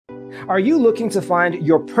Are you looking to find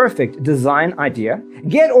your perfect design idea?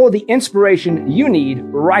 Get all the inspiration you need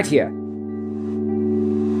right here.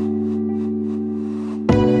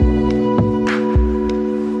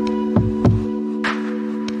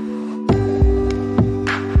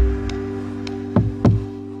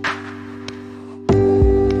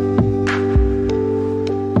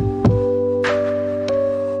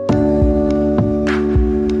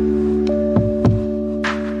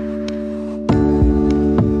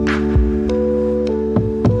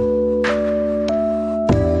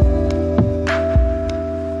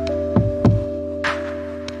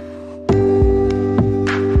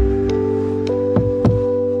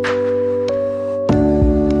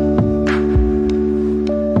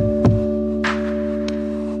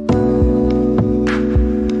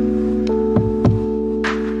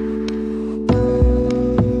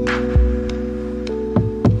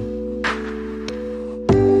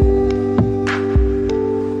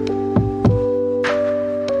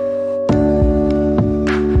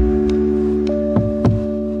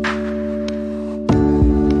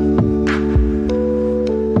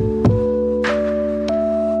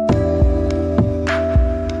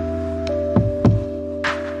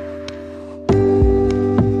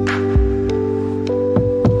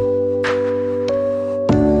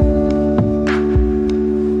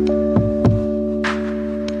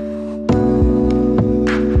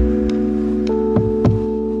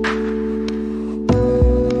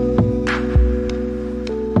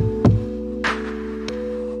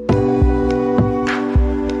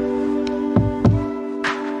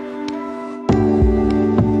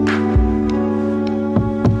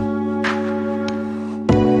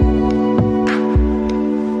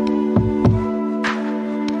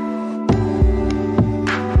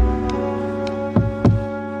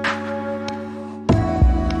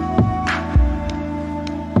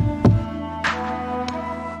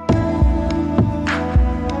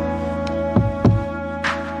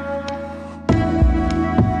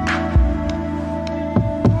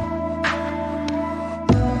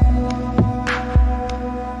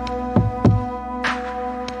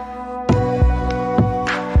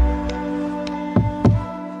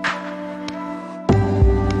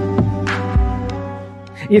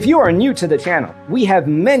 If you are new to the channel, we have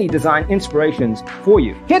many design inspirations for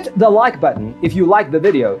you. Hit the like button if you like the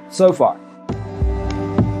video so far.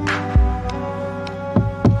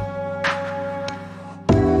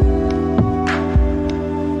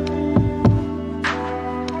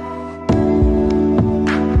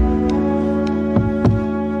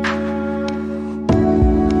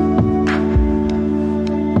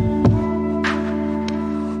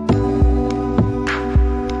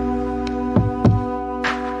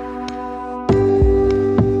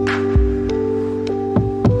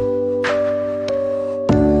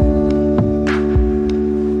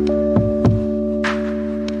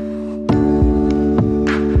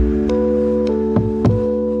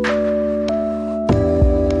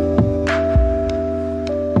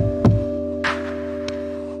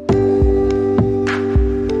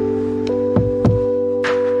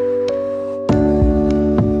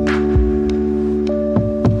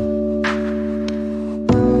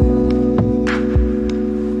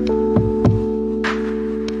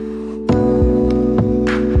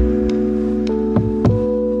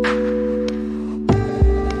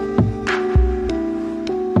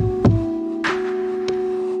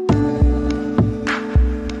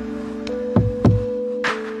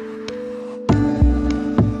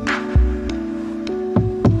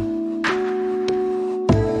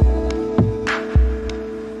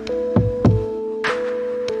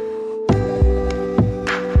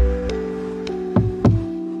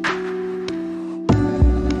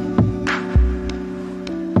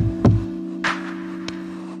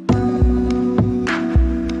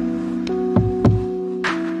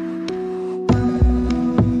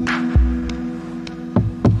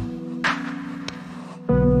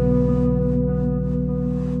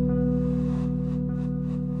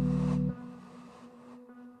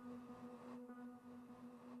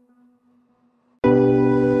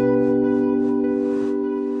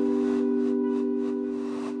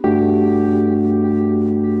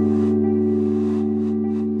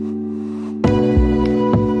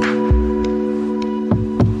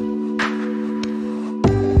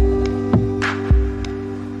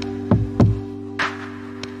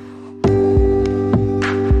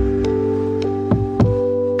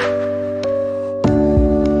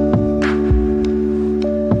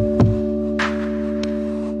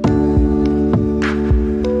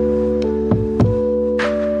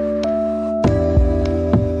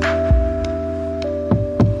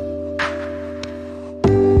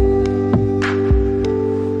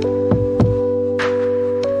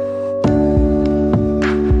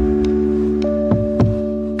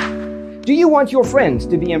 want your friends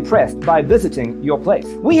to be impressed by visiting your place.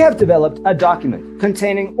 We have developed a document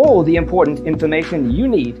containing all the important information you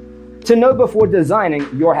need to know before designing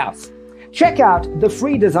your house. Check out the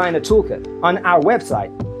free designer toolkit on our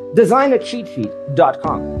website,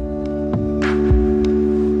 designercheatsheet.com.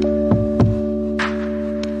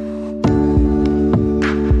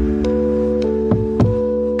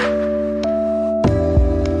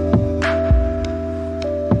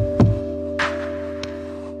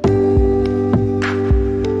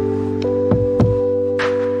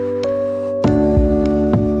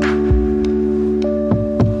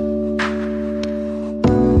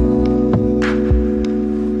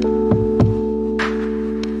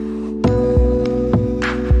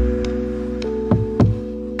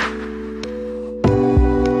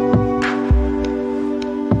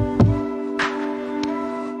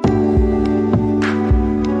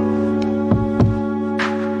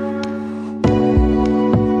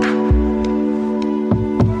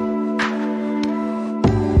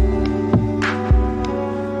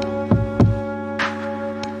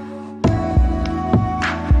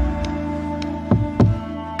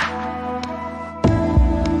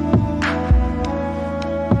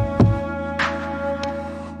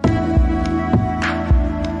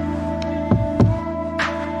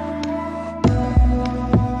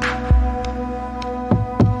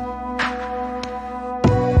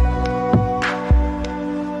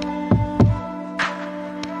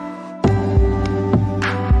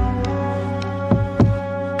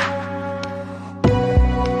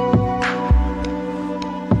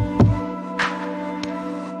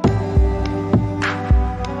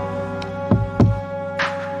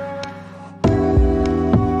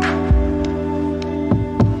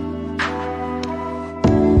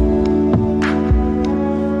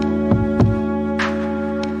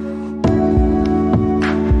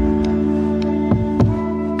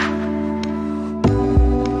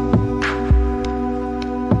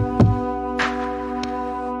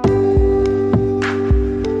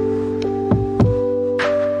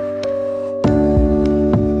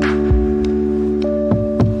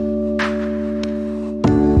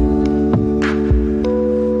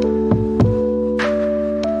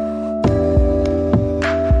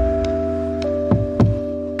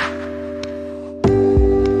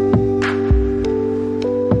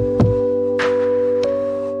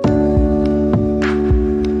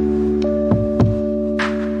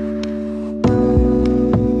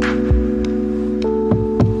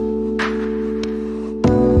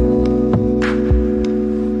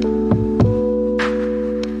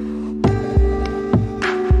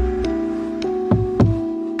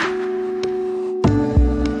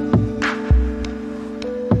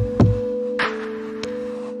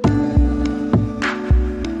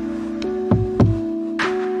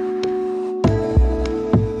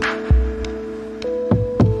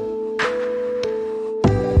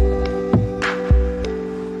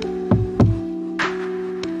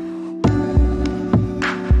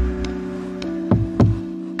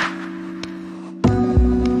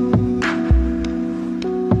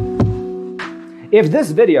 If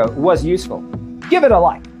this video was useful, give it a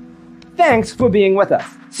like. Thanks for being with us.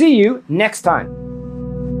 See you next time.